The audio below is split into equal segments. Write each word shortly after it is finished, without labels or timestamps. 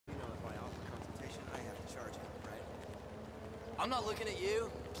I'm not looking at you.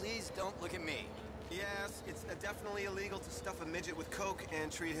 Please don't look at me. Yes, it's definitely illegal to stuff a midget with coke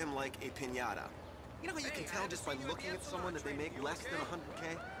and treat him like a piñata. You know how you can tell just by looking at someone that they make less than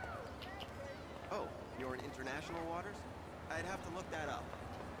 100K? Oh, you're in international waters? I'd have to look that up.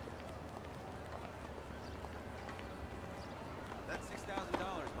 That's $6,000,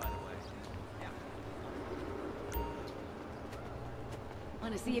 by the way. Yeah.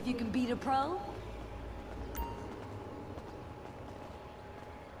 Want to see if you can beat a pro?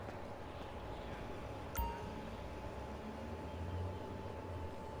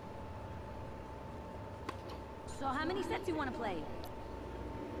 So how many sets you want to play?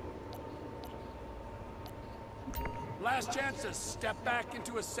 Last chance to step back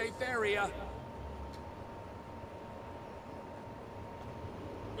into a safe area.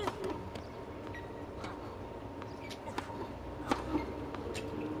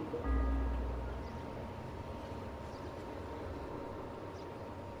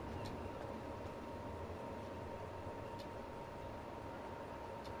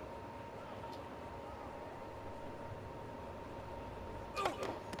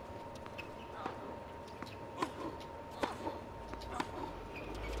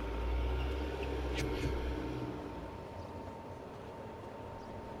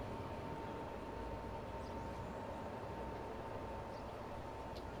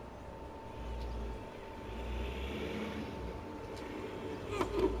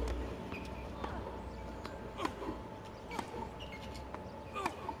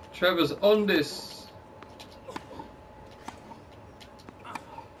 Trevor's on this.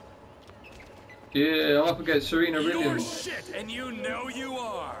 Yeah, I'm up against Serena You're Williams. shit, and you know you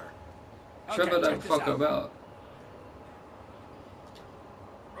are. Trevor Okay, don't fuck about.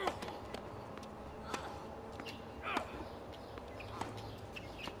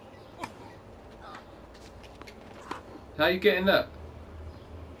 How you getting that?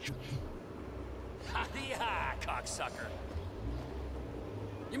 Ha, cocksucker.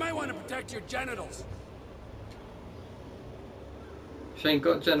 You might want to protect your genitals. She ain't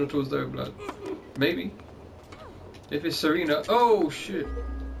got genitals though, blood. Maybe. If it's Serena. Oh shit.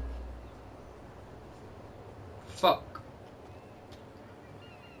 Fuck.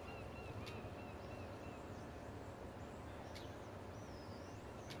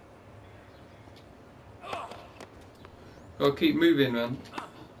 Gotta keep moving, man.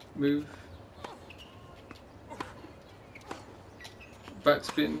 Move.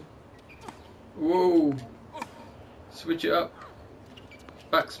 Backspin. Whoa. Switch it up.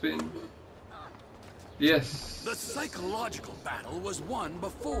 Backspin. Yes. The psychological battle was won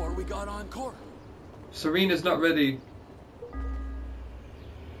before we got on court. Serena's not ready.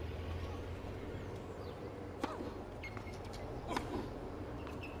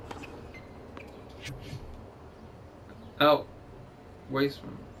 Out.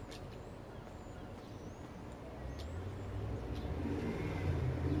 Wasteman.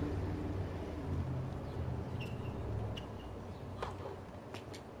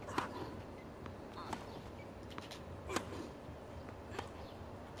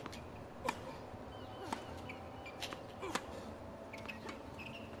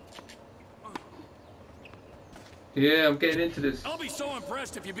 Yeah, I'm getting into this. I'll be so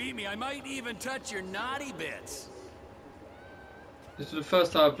impressed if you beat me, I might even touch your naughty bits. This is the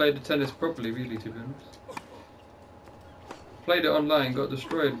first time I played the tennis properly, really, to be honest. Played it online, got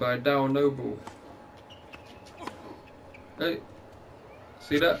destroyed by Dow Noble. Hey,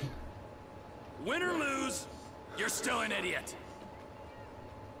 see that? Win or lose, you're still an idiot.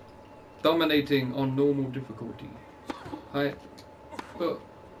 Dominating on normal difficulty. Hi. Oh.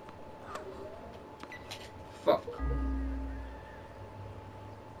 Fuck.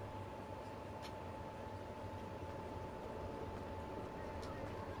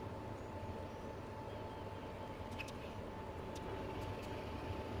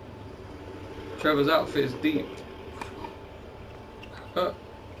 Trevor's outfit is deep.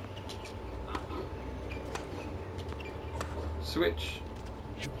 Switch.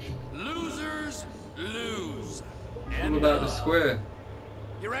 Losers lose. All about the square.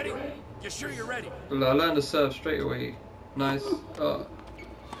 You ready? You sure you're ready? Well, I learned to serve straight away. Nice.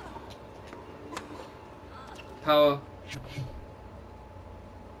 Power.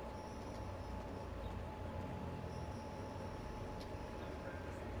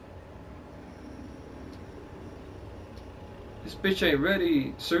 This bitch ain't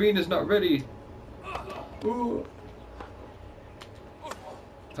ready. Serena's not ready. Ooh.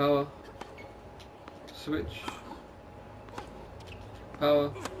 Power. Switch.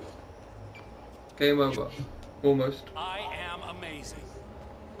 Power. Game over. Almost. I am amazing.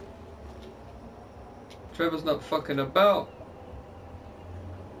 Trevor's not fucking about.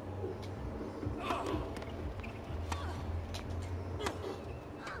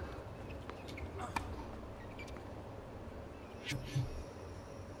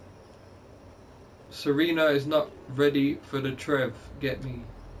 Serena is not ready for the Trev. Get me?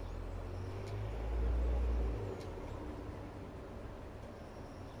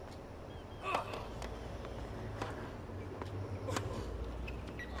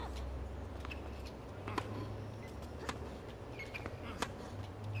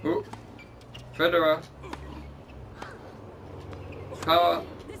 Oh, Federer. Power.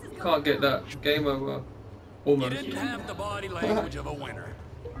 Can't get that. Game over. You Almost. didn't have the body language of a winner.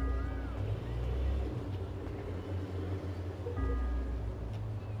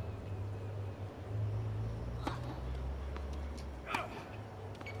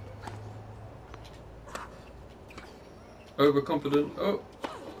 Overconfident. Oh.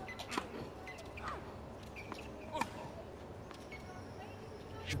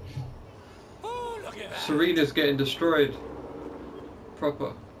 Oh, look at that. Serena's getting destroyed.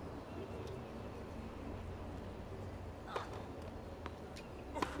 Proper.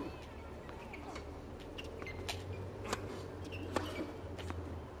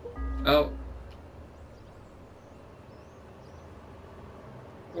 Out.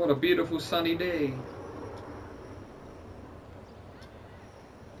 What a beautiful sunny day.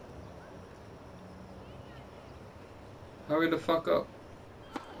 Hurry the fuck up.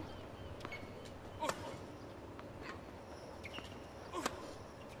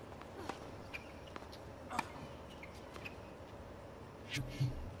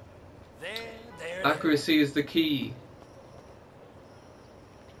 There. Accuracy is the key.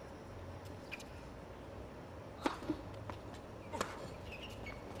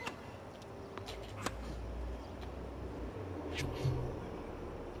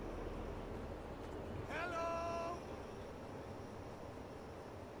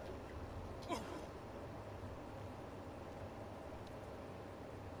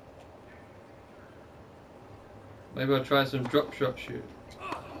 Maybe I'll try some drop shot shoot.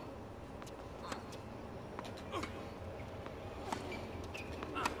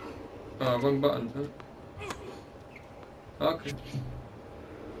 Oh, wrong button. Huh? Okay.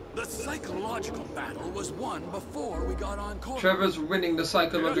 The psychological battle was won before we got on court. Trevor's winning the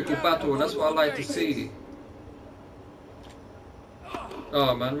psychological battle. That's what I like to see.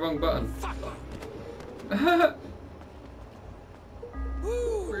 Oh man, wrong button.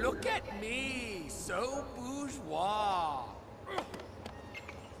 Ooh, look at me, so bourgeois.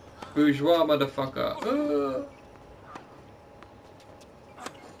 Bourgeois motherfucker.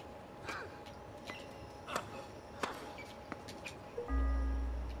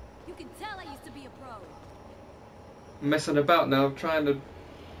 You can tell I used to be a pro. Messing about now, trying to.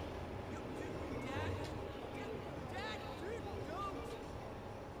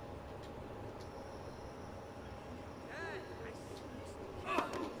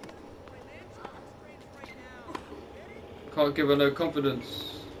 Can't give her no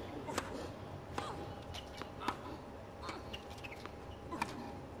confidence.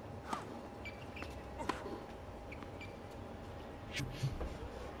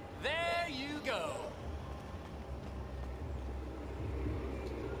 There you go.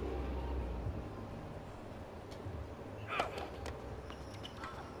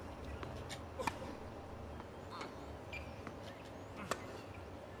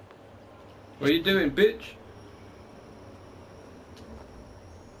 What are you doing, bitch?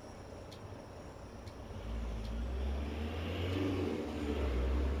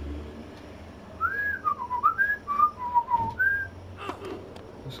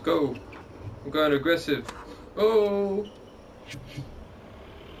 Let's go. I'm going aggressive. Oh!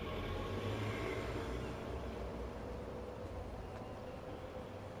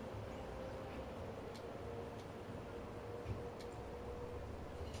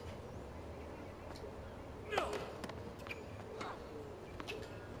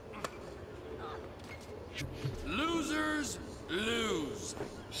 Losers lose.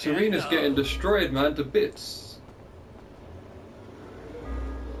 Serena's getting destroyed, man, to bits.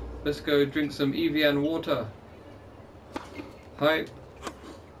 Let's go drink some Evian water. Hype.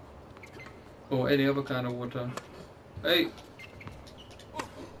 Or any other kind of water. Hey!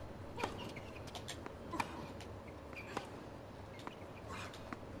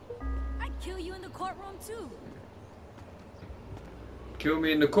 I'd kill you in the courtroom too. Kill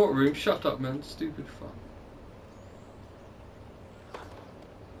me in the courtroom? Shut up, man. Stupid fuck.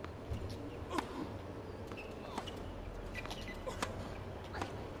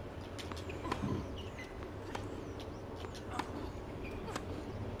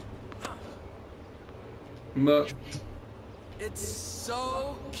 It's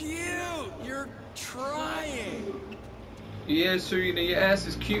so cute. You're trying. Yeah, Serena, your ass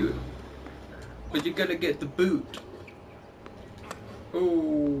is cute. But you're gonna get the boot.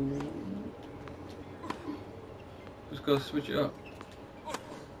 Oh. just gotta switch it up.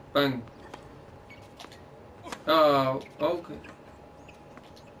 Bang. Oh, okay.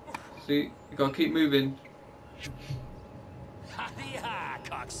 See, you gotta keep moving. Ha-ya,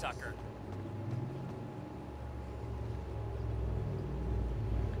 cocksucker.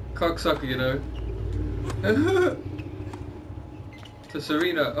 Cocksucker, you know. To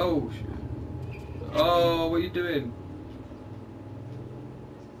Serena. Oh, shit. Oh, what are you doing?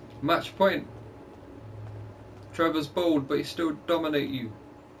 Match point. Trevor's bold, but he still dominate you.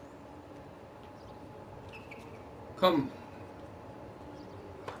 Come.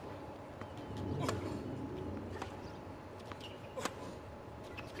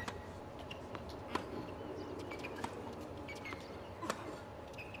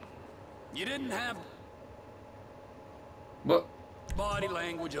 You didn't have What? body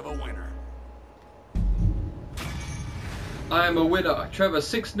language of a winner. I am a winner. Trevor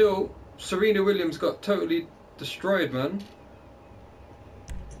 6-0. Serena Williams got totally destroyed, man.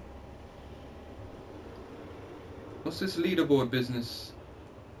 What's this leaderboard business?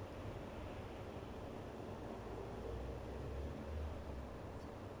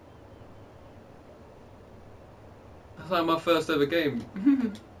 That's like my first ever game.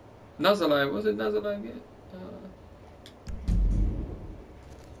 Nazarline, was it Nazarline yet?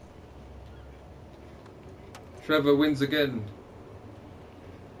 Trevor wins again.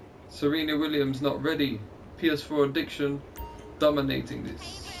 Serena Williams not ready. PS4 addiction dominating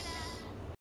this.